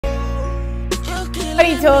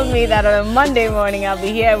somebody told me that on a Monday morning I'll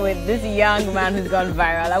be here with this young man who's gone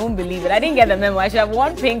viral. I won't believe it. I didn't get the memo. I should have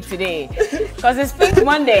worn pink today because it's Pink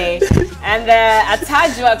Monday, and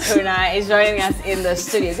ATAA ADWOA is joining us in the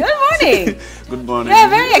studio. Good morning. Good morning. You're a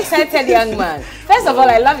very excited young man. First of all,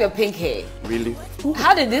 I love your pink hair. Really?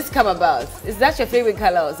 How did this come about? Is that your favorite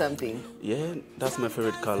color or something? Yeah, that's my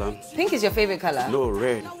favorite color. Pink is your favorite color? No,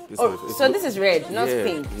 red. So this is red, not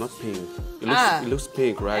pink? Not pink. It looks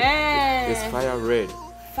pink, right? It's fire red.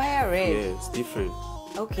 Fire red? Yeah, it's different.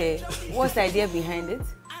 Okay. What's the idea behind it?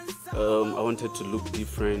 I wanted to look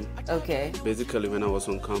different. Okay. Basically, when I was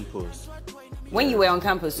on campus. When you were on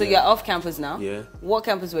campus? So you're off campus now? Yeah. What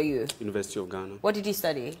campus were you? University of Ghana. What did you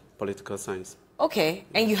study? Political science. Okay.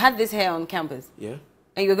 And you had this hair on campus? Yeah.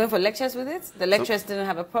 And you were going for lectures with it? The lecturers didn't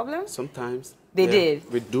have a problem? Sometimes. They did?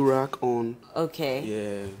 With durag on. Okay.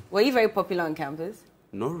 Yeah. Were you very popular on campus?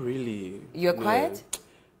 Not really. You were quiet?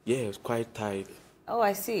 Yeah, it was quite tight. Oh,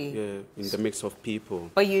 I see. Yeah, in the mix of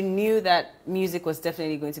people. But you knew that music was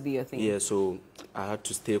definitely going to be your thing? Yeah, so I had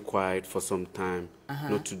to stay quiet for some time,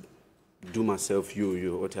 not to do myself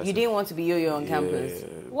yo-yo. You didn't want to be yo-yo on campus?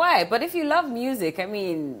 Why? But if you love music, I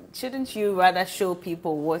mean, shouldn't you rather show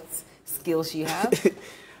people what skills you have?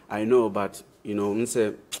 I know, but, you know, I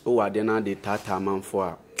say, oh, I didn't de tata man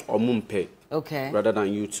for a okay. Rather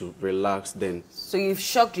than you to relax then. So you've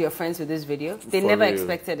shocked your friends with this video? They never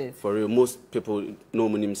expected it? For real. Most people know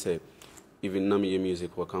me say, even Nami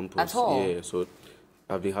music or campus. At all? Yeah, so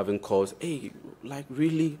I've been having calls, hey, like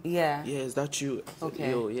really? Yeah. Yeah, is that you? Okay.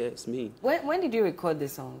 Yo, yeah, it's me. When did you record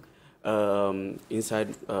this song? Inside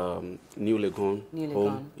New Legon. New Legon.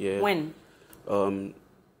 Home. Yeah. When?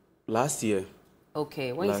 Last year.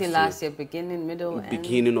 Okay. When you say last year, beginning, middle, end?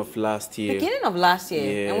 Beginning of last year. Beginning of last year?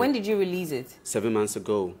 Yeah. And when did you release it? 7 months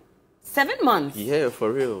ago. 7 months? Yeah,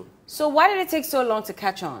 for real. So why did it take so long to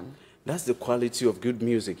catch on? That's the quality of good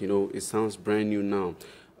music, you know. It sounds brand new now.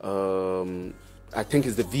 I think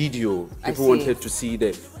it's the video. People wanted to see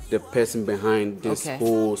the person behind this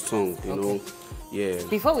whole song, you know. Yeah.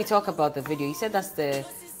 Before we talk about the video, you said that's the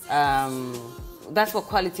that's what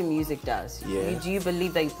quality music does. Yeah. Do you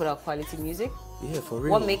believe that you put out quality music? Yeah, for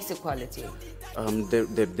real. What makes it quality?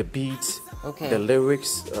 The beats, the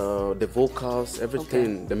lyrics, the vocals,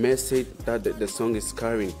 everything, the message that the song is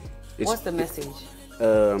carrying. What's the message?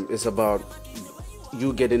 It's about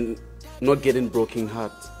you not getting broken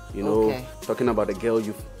heart. You know, talking about a girl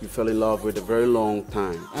you fell in love with a very long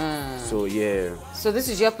time. So yeah. So this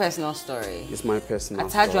is your personal story. It's my personal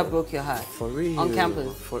story. ATAA ADWOA broke your heart. For real. On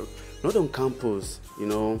campus. Not on campus. You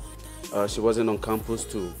know, she wasn't on campus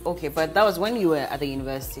too. Okay, but that was when you were at the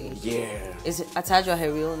university. Yeah. Is ATAA ADWOA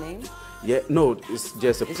her real name? Yeah. No, it's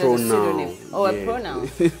just a pronoun. Just a pseudonym. Oh, a pronoun.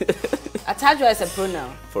 ATAA ADWOA is a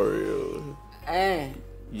pronoun. For real.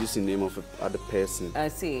 Use the name of other person. I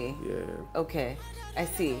see. Yeah. Okay. I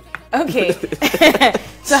see. Okay.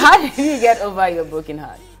 So how did you get over your broken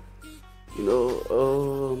heart? You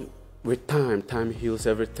know, with time heals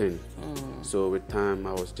everything. So with time,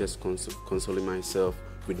 I was just consoling myself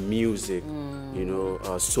with music, you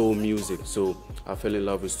know, soul music. So I fell in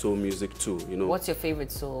love with soul music too, you know. What's your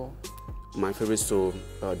favorite soul? My favorite soul,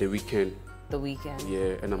 The Weeknd. The Weeknd?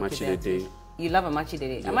 Yeah, and Amachi Dede. You love Amachi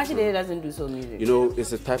Dede? Yeah, Amachi Dede doesn't do soul music. You know,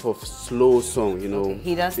 it's a type of slow song, you know.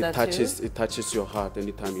 He does that too? It touches your heart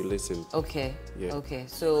anytime you listen. Okay. Yeah. Okay.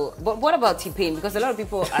 So, but what about T-Pain? Because a lot of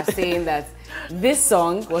people are saying that this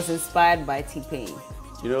song was inspired by T-Pain.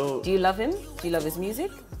 You know. Do you love him? Do you love his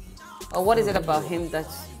music? Or what is it about him that,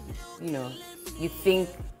 you know, you think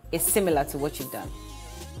is similar to what you've done?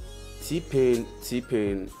 T-Pain,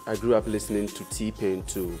 I grew up listening to T-Pain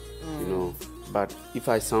too, you know. But if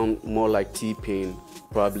I sound more like T-Pain,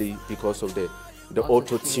 probably because of the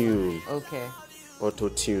auto-tune. Okay.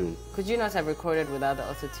 Auto-tune. Could you not have recorded without the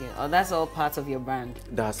auto-tune? Or that's all part of your brand?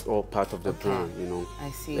 That's all part of the brand, you know.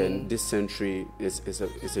 I see. And this century is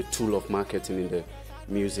a tool of marketing in the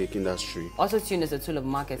music industry. Auto-tune is a tool of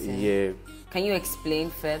marketing? Yeah. Can you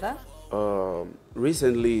explain further?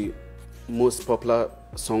 Recently, most popular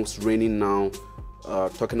songs raining now,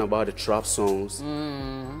 talking about the trap songs.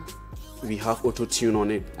 We have auto-tune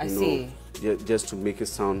on it, you know, just to make it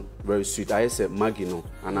sound very sweet. I said Magino,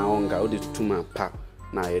 and I want to do two man pack.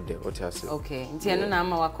 Okay.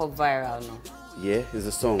 Viral no. Yeah, it's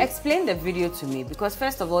a song. Explain the video to me, because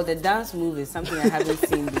first of all, the dance move is something I haven't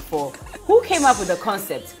seen before. Who came up with the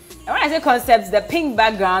concept? And when I say concepts, the pink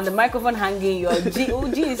background, the microphone hanging, your G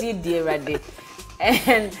is here, dear, right there.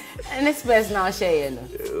 And express now share, you know.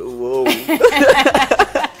 Whoa.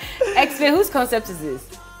 Explain, whose concept is this?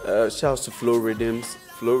 Shouts to Flow Rhythms.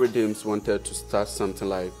 Flow Rhythms wanted to start something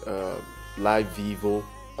like Live Vivo,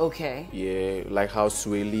 Okay. Yeah, like how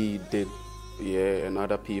Sway Lee did, yeah, and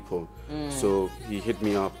other people. So he hit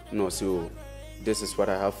me up, so this is what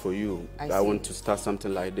I have for you. I want to start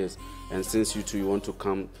something like this. And since you two, you want to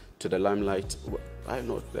come to the limelight, why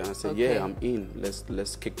not? And I said, yeah, I'm in.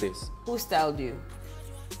 Let's kick this. Who styled you?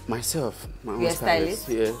 Myself. My own You're a stylist?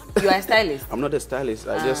 Yeah. You are a stylist? I'm not a stylist.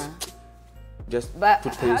 I just But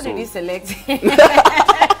put how things did on. you select?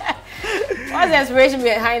 What's the inspiration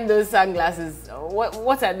behind those sunglasses?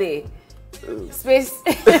 What are they? Space.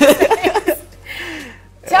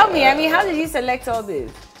 Tell me, I mean, how did you select all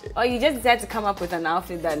this? Or you just decided to come up with an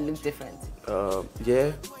outfit that looks different?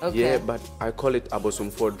 Yeah. Okay. Yeah, but I call it a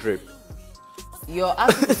Bosom 4 drip. Your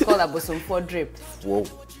outfit is called a Bosom 4 drip? Whoa.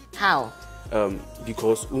 How?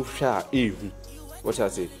 Because what shall I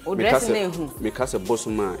say? Because a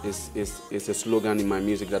Bosom is a slogan in my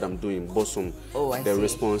music that I'm doing. Bosom. Oh, I see. The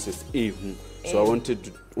response is so I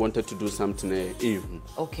wanted to do something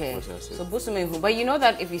Okay. What shall I say? So Bosom, but you know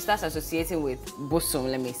that if you start associating with Bosom,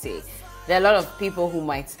 let me say, there are a lot of people who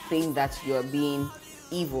might think that you're being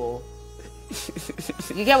evil.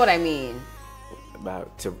 You get what I mean?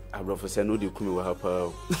 But I say no, you come with help.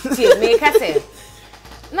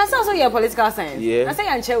 Now, so you're a political science. Yeah. I say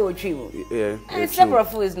you're in Tree. Yeah. And it's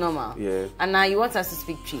Brofu is normal. Yeah. And now you want us to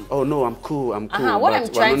speak Tree. Oh no, I'm cool. What I'm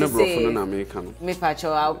trying to say. Me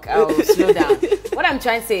Pacho, I'll slow down. What I'm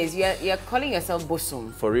trying to say is you're calling yourself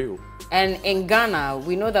Bosom. For real. And in Ghana,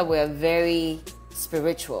 we know that we're very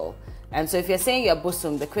spiritual. And so if you're saying you're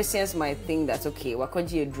Bosom, the Christians might think that, okay,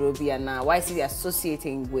 Wakoji Edrobi, and now why is he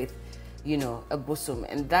associating with, a Bosom?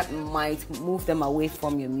 And that might move them away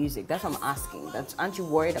from your music. That's what I'm asking. Aren't you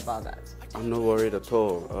worried about that? I'm not worried at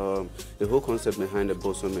all. The whole concept behind the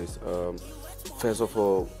Bosom is, first of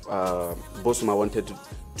all, Bosom, I wanted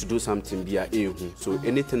to do something via Ehu. So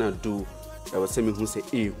anything I do, I was saying who say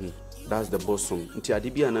Ehu. That's the Bosom.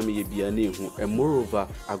 And moreover,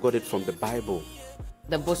 I got it from the Bible.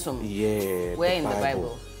 The Bosom? Yeah. Where in the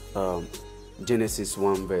Bible? Genesis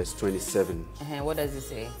 1 verse 27. What does it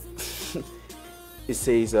say? It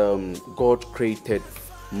says God created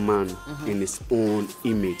man in his own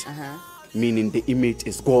image. Meaning the image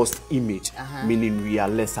is God's image. Meaning we are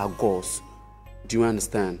lesser gods. Do you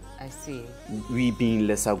understand? I see. We being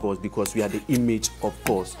lesser gods because we are the image of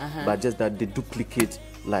God. But just that they duplicate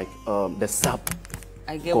like the sub.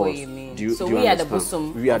 I get what you mean. Do so you we understand? are the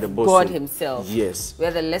Bosom. We are the Bosom. God himself. Yes. We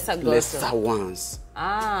are the lesser gods. Lesser ones.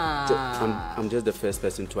 I'm just the first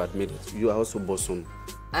person to admit it. You are also Bosom.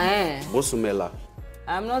 Bosomella.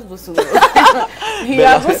 I'm not Bosom. You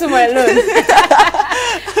are Bosom alone.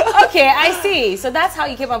 Okay, I see. So that's how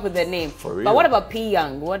you came up with the name. For real. But what about P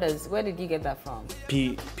Young? Where did you get that from?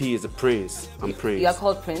 P is a prince. I'm Prince. You are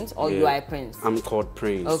called Prince, or you are a prince? I'm called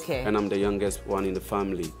Prince. Okay. And I'm the youngest one in the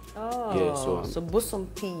family. Oh. Yeah. So Bosom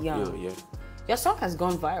P Young. Yeah. Your song has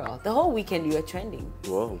gone viral. The whole weekend you were trending.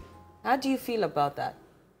 Whoa. How do you feel about that?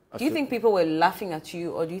 Do you think people were laughing at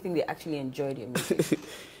you, or do you think they actually enjoyed your music?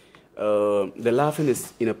 The laughing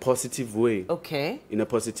is in a positive way. Okay. In a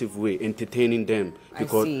positive way, entertaining them.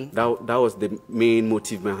 Because I see. that was the main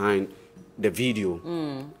motive behind the video.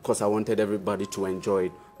 Because I wanted everybody to enjoy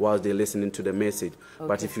it whilst they're listening to the message. Okay.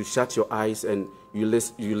 But if you shut your eyes and you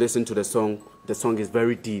listen to the song is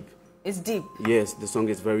very deep. It's deep? Yes, the song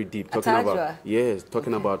is very deep. Talking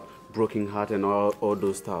about broken heart and all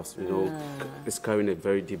those stuffs, it's carrying a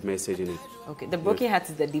very deep message in it. Okay, the broken heart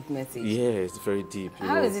is the deep message. Yeah, it's very deep.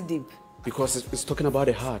 How is it deep? Because it's talking about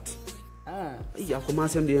the heart. I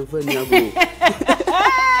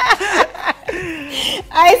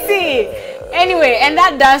see. Anyway, and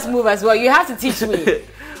that dance move as well, you have to teach me.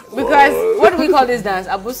 Because what do we call this dance?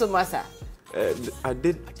 Abuso Masa. I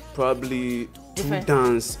did probably two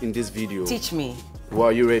dance in this video. Teach me. Well,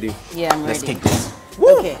 are you ready? Yeah, I'm ready. Let's kick this.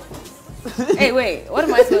 Okay. Hey, wait. What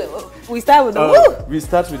am I supposed to... We start with the woo? We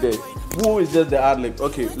start with the woo is just the ad lib.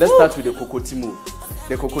 Okay, let's start with the kokotimu.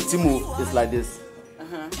 The kokotimu is like this.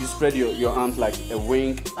 You spread your arms like a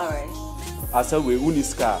wing. Alright. I said we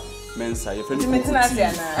uniska mensa. You feel me?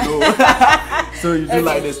 So you do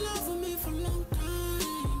like this.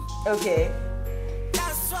 Okay.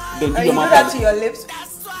 Then you do that to your lips.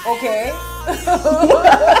 Okay.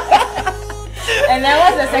 And then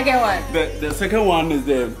what's the second one? The second one is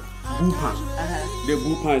the bupan. The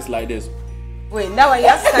bupan is like this. Wait, that one you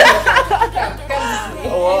have to stand up.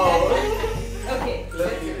 Oh. Okay.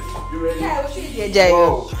 You ready? Yeah, we'll show you the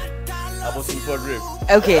Whoa. I was in for a drip.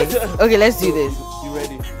 Okay. Okay, let's do this. You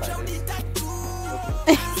ready? Like this.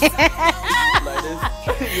 Okay. Like this.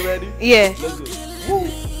 You ready? Yeah. Let's do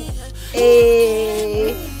it.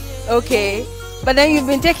 Hey. Okay. But then you've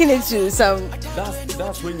been taking it to some... That's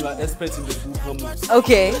that's when you are expert in the book moves.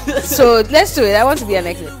 Okay, so let's do it. I want to be an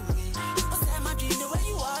expert.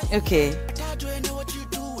 Okay.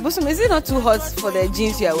 Bosom, is it not too hot for the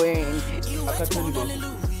jeans you are wearing? I can tell you that.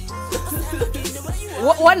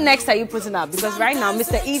 What next are you putting up? Because right now,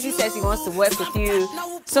 Mr. Easy says he wants to work with you.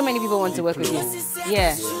 So many people want to work with you.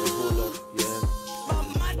 Yeah.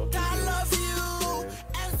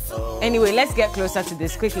 Anyway, let's get closer to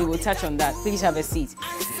this quickly. We'll touch on that. Please have a seat.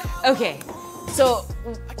 Okay. So,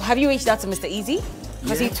 have you reached out to Mr. Easy?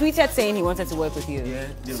 Because he tweeted saying he wanted to work with you. Yeah,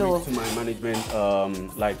 they reached to my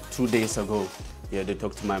management like 2 days ago. Yeah, they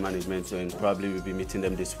talked to my management and probably we'll be meeting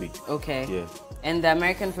them this week. Okay. Yeah. And the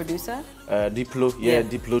American producer? Diplo, yeah,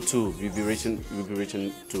 Diplo too. We'll be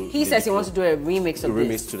reaching to. He says he wants to do a remix of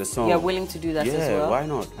remix to the song. You're willing to do that as well? Yeah, why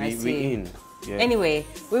not? We in. Yeah. Anyway,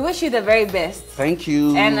 we wish you the very best. Thank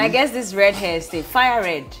you. And I guess this red hair is staying. Fire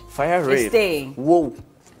red. Fire red. It's staying. Whoa.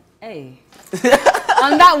 Hey.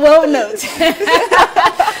 On that whoa note,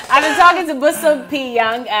 I've been talking to Bosom P.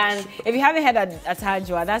 Young, and if you haven't heard ATAA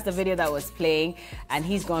ADWOA, that's the video that was playing, and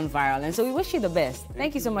he's gone viral. And so we wish you the best.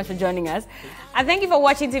 Thank you so much for joining us. And thank you for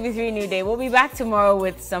watching TV3 New Day. We'll be back tomorrow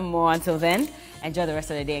with some more. Until then, enjoy the rest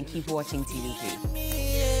of the day and keep watching TV3.